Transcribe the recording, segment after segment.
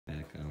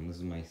This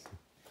is my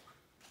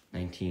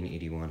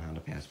 1981 Honda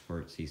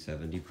Passport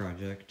C70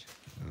 project.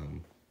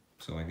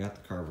 So I got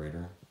the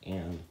carburetor,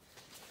 and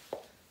I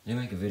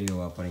didn't make a video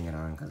while putting it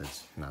on because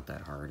it's not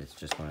that hard. It's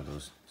just one of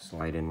those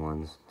slide-in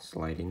ones,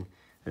 sliding.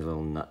 There's a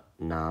little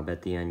knob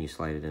at the end. You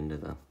slide it into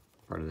the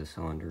part of the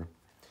cylinder,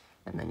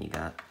 and then you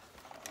got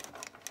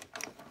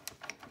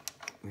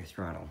your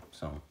throttle.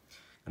 So I'm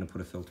gonna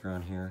put a filter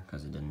on here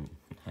because it didn't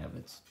have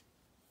its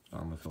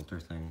normal filter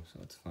thing,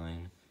 so it's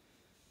fine.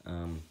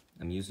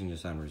 I'm using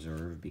this on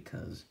reserve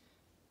because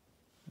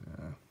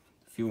the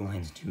fuel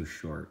line's too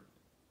short,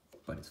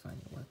 but it's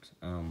fine, it works.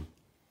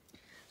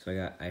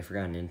 So I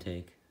forgot an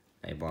intake.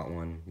 I bought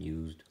one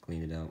used,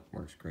 cleaned it out,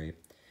 works great.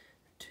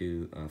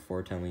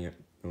 4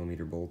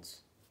 10mm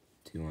bolts,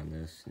 2 on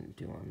this and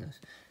 2 on this.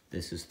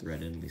 This is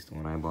threaded, at least the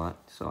one I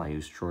bought, so I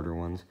used shorter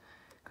ones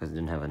because it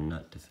didn't have a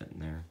nut to fit in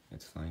there.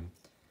 It's fine.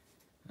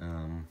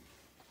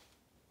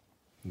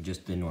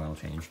 Just did an oil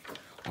change.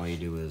 All you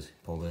do is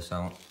pull this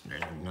out.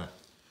 There's a nut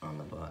on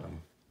the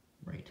bottom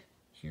right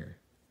here.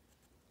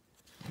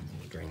 And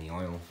then you drain the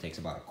oil. It takes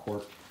about a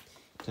quart,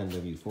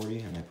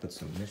 10W40, and I put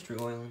some mystery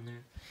oil in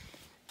there.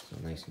 So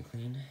nice and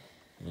clean.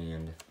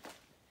 And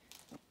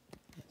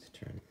let's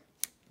turn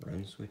the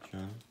run switch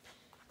on.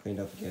 Cleaned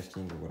out the gas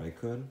tank of what I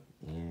could.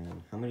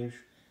 And how many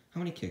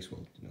kicks will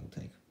it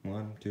take?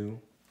 1, 2.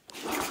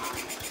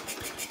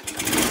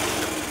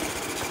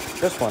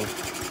 Just one.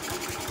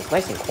 It's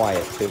nice and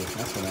quiet too.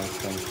 That's a nice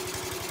thing.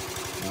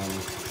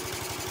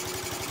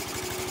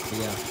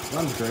 Yeah,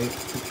 runs great.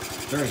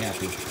 Very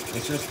happy.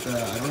 It's just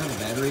I don't have a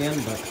battery in,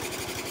 but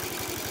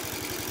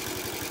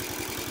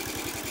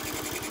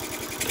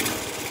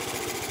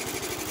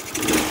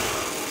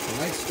the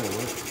lights still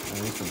work. At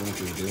least the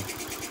blinkers do.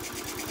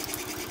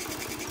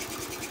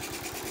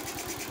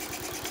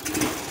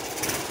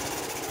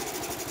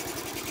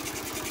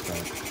 So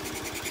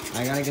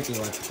I gotta get the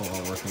electrical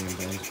all working and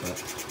things, but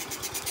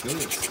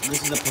really,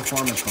 this is a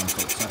performance one,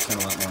 so it sucks in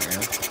a lot more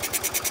air.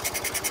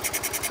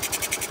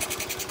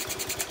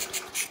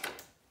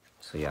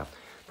 So yeah,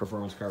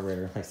 performance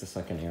carburetor likes the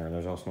suck in air.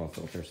 There's also a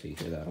filter, so you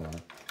hear that a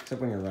lot.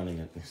 Except when you're running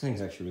it. This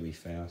thing's actually really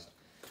fast.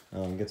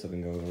 Gets up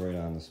and goes right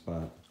on the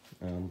spot.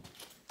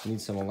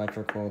 Needs some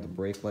electrical. The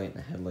brake light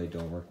and the headlight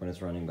don't work when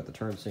it's running, but the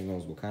turn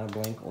signals will kind of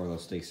blink or they'll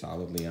stay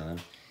solidly on.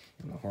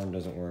 And the horn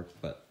doesn't work,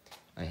 but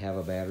I have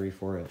a battery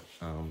for it.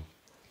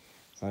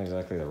 It's not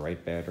exactly the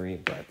right battery,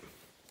 but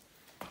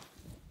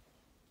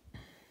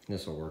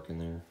this will work in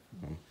there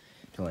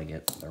until I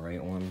get the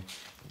right one.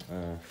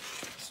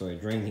 So I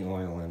drain the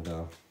oil, and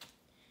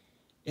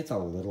it's a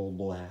little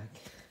black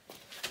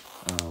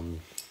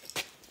and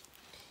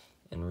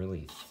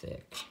really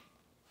thick.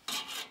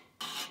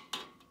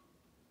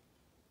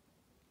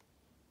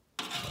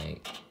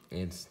 Like,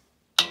 it's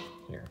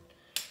here.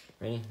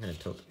 Ready? I'm gonna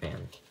tilt the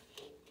pan.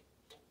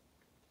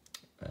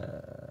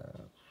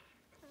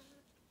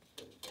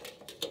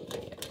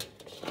 Yeah.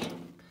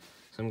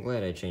 So I'm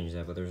glad I changed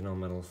that, but there's no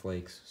metal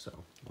flakes, so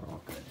we're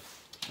all good.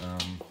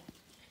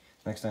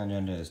 Next on the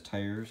agenda is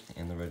tires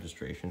and the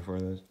registration for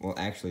this. Well,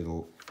 actually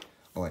the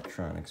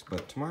electronics,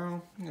 but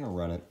tomorrow I'm gonna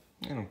run it.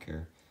 I don't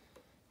care.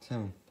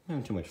 I'm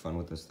having too much fun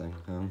with this thing.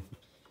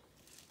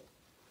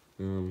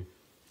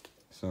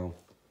 So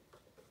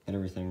had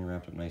everything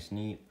wrapped up nice and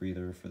neat.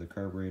 Breather for the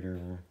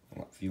carburetor,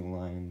 fuel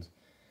lines.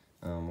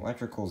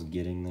 Electrical's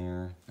getting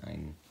there.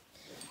 I'm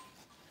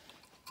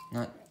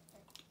not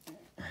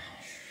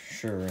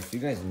sure if you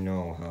guys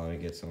know how to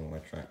get some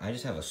electronic. I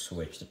just have a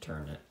switch to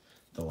turn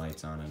the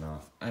lights on and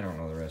off. I don't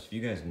know the rest. If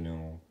you guys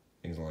know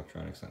things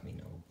electronics, let me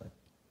know. But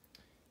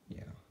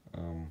yeah,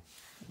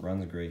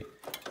 runs great.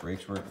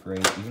 Brakes work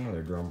great, even though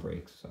they're drum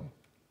brakes. So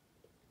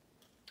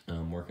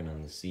I'm working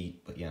on the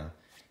seat, but yeah,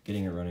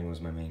 getting it running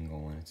was my main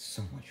goal, and it's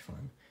so much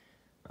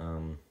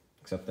fun.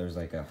 Except there's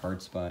like a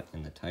hard spot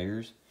in the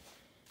tires,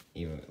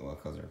 even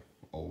because they're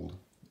old.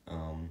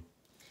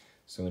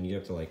 So when you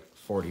get up to like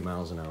 40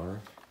 miles an hour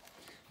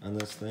on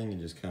this thing, it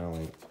just kind of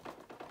like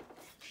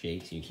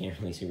shakes. You can't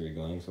really see where you're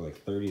going, so like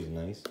 30 is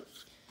nice.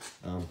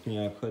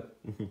 Yeah, I put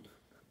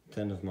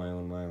 10 of my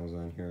own miles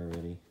on here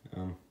already.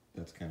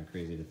 That's kind of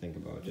crazy to think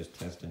about, just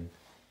testing.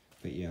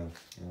 But yeah,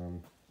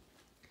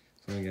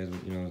 so you guys,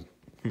 you know,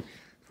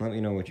 let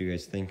me know what you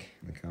guys think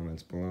in the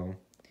comments below.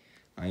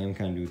 I am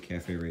kind of doing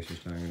cafe racer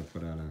style. I'm going to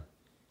put on a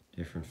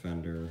different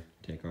fender,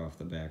 take off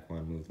the back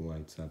one, move the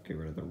lights up, get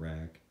rid of the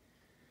rack,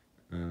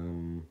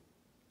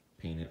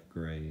 paint it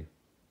gray,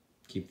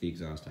 keep the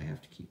exhaust. I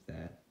have to keep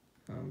that.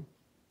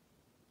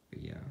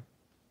 But yeah,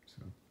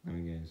 so let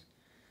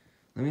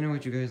me know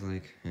what you guys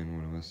like, and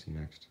what I'll see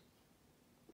next.